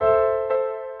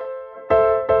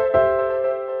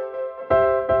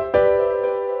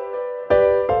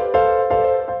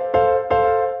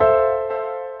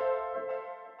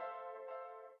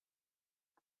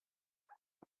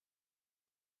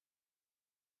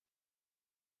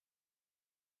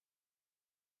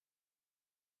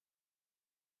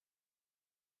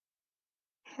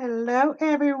Hello,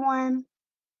 everyone.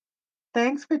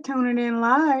 Thanks for tuning in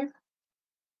live.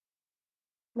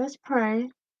 Let's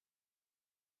pray.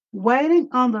 Waiting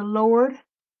on the Lord,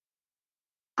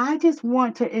 I just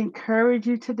want to encourage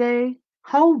you today.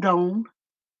 Hold on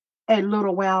a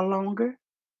little while longer.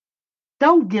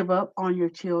 Don't give up on your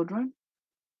children.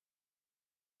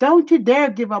 Don't you dare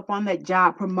give up on that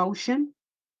job promotion.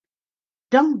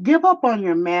 Don't give up on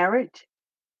your marriage.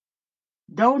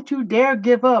 Don't you dare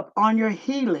give up on your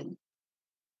healing.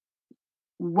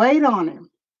 Wait on Him.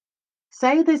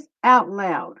 Say this out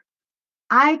loud.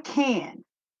 I can,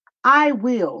 I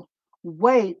will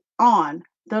wait on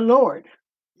the Lord.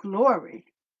 Glory.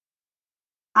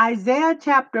 Isaiah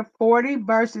chapter 40,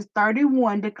 verses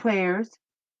 31 declares,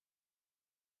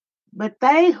 but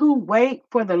they who wait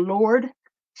for the Lord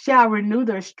shall renew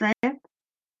their strength.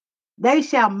 They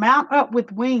shall mount up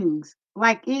with wings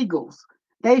like eagles.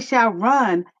 They shall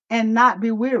run and not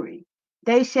be weary.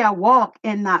 They shall walk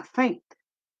and not faint.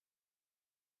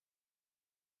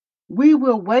 We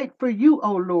will wait for you,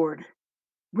 O Lord.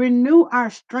 Renew our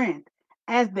strength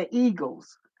as the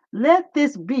eagles. Let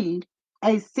this be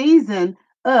a season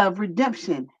of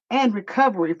redemption and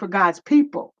recovery for God's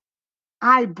people.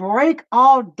 I break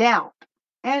all doubt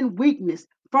and weakness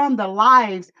from the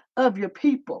lives of your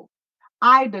people.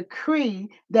 I decree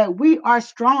that we are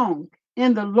strong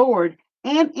in the Lord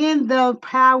and in the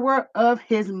power of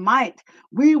his might.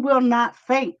 We will not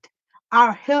faint.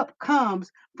 Our help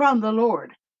comes from the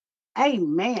Lord.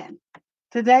 Amen.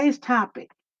 Today's topic,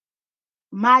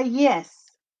 my yes.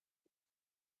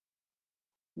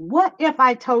 What if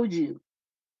I told you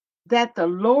that the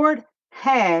Lord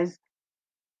has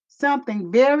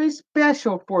something very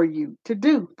special for you to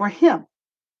do for him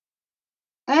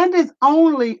and is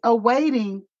only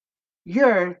awaiting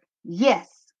your yes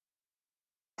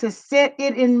to set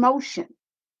it in motion?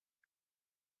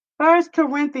 First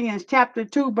Corinthians chapter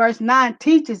 2 verse 9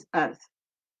 teaches us,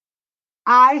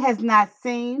 eye has not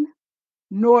seen,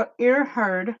 nor ear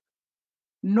heard,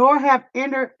 nor have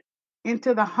entered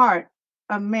into the heart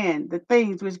of man the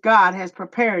things which God has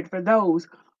prepared for those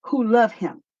who love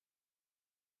him.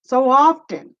 So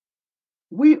often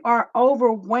we are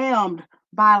overwhelmed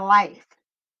by life,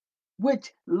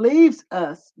 which leaves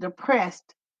us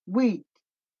depressed, weak,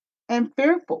 and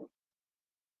fearful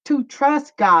to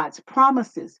trust God's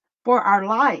promises for our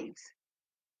lives.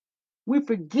 We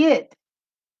forget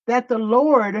that the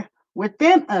Lord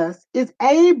within us is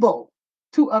able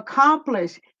to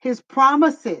accomplish his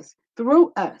promises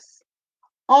through us.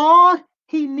 All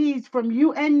he needs from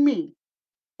you and me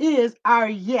is our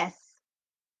yes.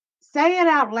 Say it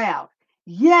out loud.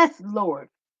 Yes, Lord,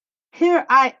 here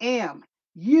I am.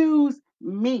 Use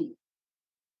me.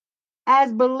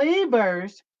 As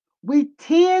believers, we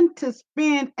tend to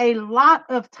spend a lot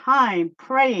of time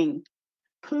praying,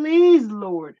 please,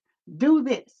 Lord, do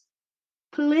this.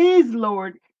 Please,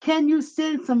 Lord, can you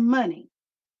send some money?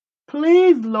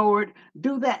 Please, Lord,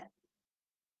 do that.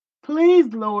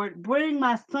 Please, Lord, bring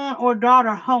my son or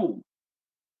daughter home.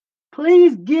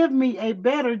 Please give me a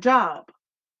better job.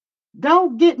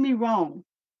 Don't get me wrong.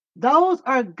 Those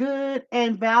are good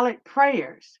and valid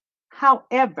prayers.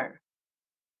 However,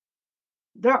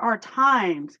 there are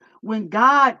times when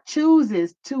God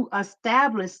chooses to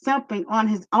establish something on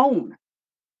his own.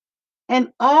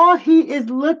 And all he is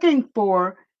looking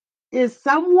for is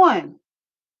someone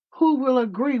who will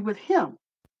agree with him.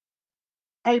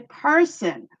 A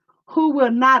person who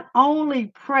will not only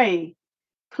pray,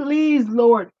 please,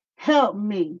 Lord, help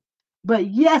me, but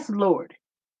yes, Lord,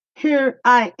 here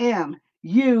I am,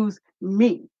 use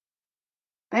me.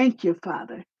 Thank you,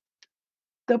 Father.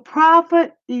 The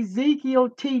prophet Ezekiel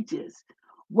teaches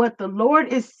what the Lord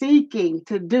is seeking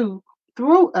to do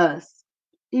through us.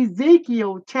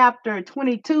 Ezekiel chapter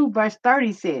 22, verse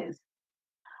 30 says,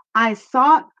 I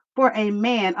sought for a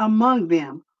man among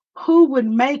them who would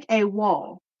make a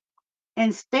wall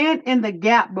and stand in the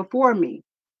gap before me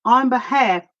on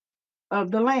behalf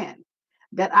of the land,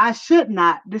 that I should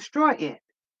not destroy it.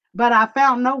 But I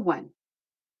found no one.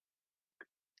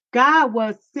 God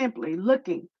was simply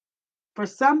looking for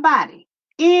somebody,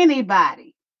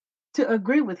 anybody, to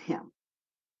agree with him.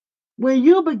 When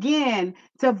you begin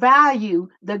to value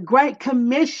the great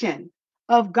commission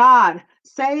of God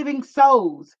saving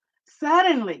souls,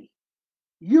 suddenly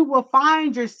you will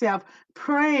find yourself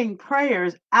praying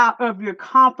prayers out of your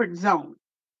comfort zone,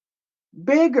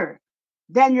 bigger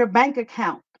than your bank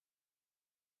account,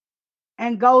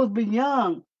 and goes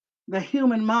beyond the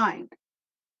human mind.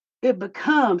 It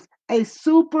becomes a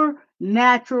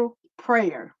supernatural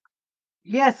prayer.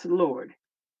 Yes, Lord.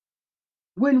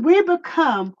 When we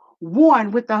become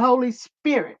one with the Holy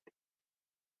Spirit,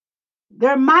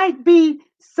 There might be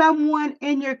someone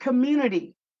in your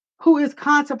community who is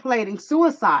contemplating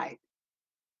suicide.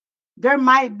 There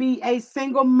might be a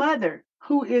single mother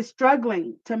who is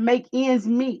struggling to make ends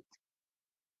meet.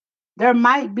 There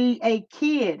might be a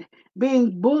kid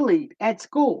being bullied at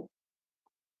school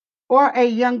or a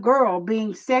young girl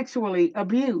being sexually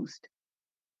abused.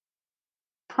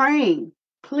 Praying,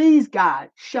 please, God,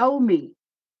 show me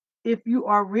if you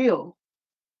are real.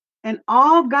 And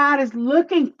all God is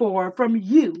looking for from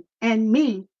you and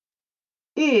me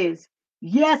is,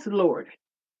 yes, Lord,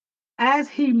 as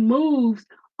He moves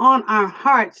on our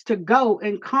hearts to go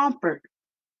and comfort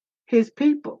His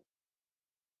people.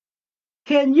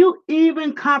 Can you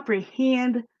even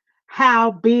comprehend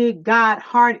how big God's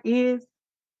heart is?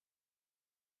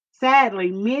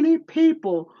 Sadly, many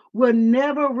people will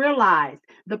never realize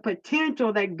the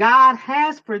potential that God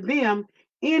has for them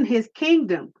in His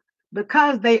kingdom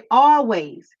because they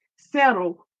always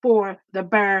settle for the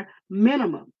bare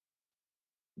minimum,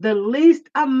 the least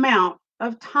amount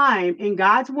of time in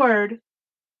God's Word.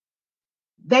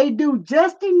 They do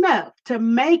just enough to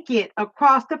make it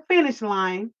across the finish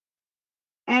line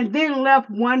and then left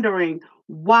wondering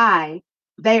why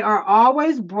they are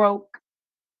always broke,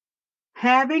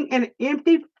 having an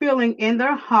empty feeling in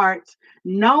their hearts,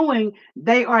 knowing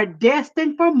they are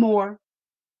destined for more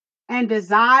and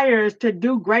desires to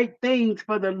do great things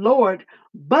for the Lord,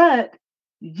 but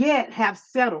yet have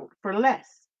settled for less.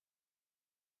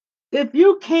 If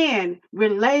you can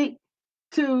relate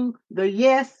to the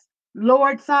yes,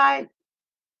 Lord side,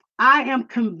 I am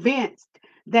convinced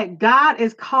that God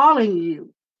is calling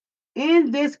you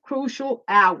in this crucial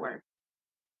hour.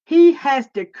 He has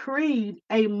decreed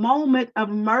a moment of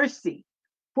mercy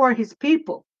for His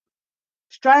people,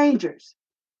 strangers,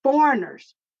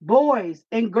 foreigners, boys,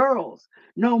 and girls,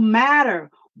 no matter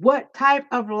what type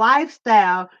of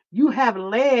lifestyle you have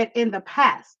led in the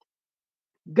past.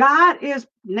 God is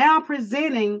now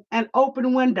presenting an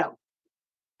open window.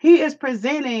 He is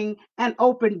presenting an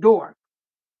open door.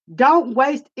 Don't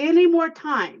waste any more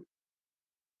time.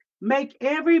 Make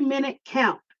every minute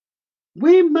count.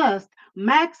 We must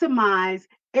maximize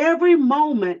every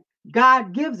moment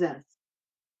God gives us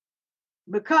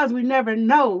because we never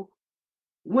know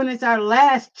when it's our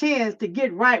last chance to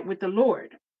get right with the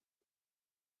Lord.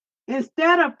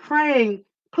 Instead of praying,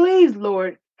 please,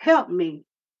 Lord, help me,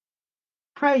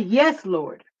 pray, yes,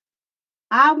 Lord.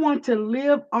 I want to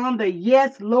live on the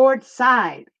yes, Lord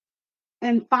side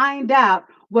and find out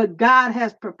what God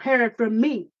has prepared for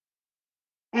me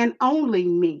and only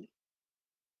me.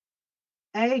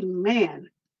 Amen.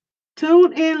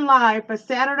 Tune in live for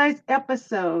Saturday's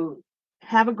episode.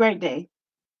 Have a great day.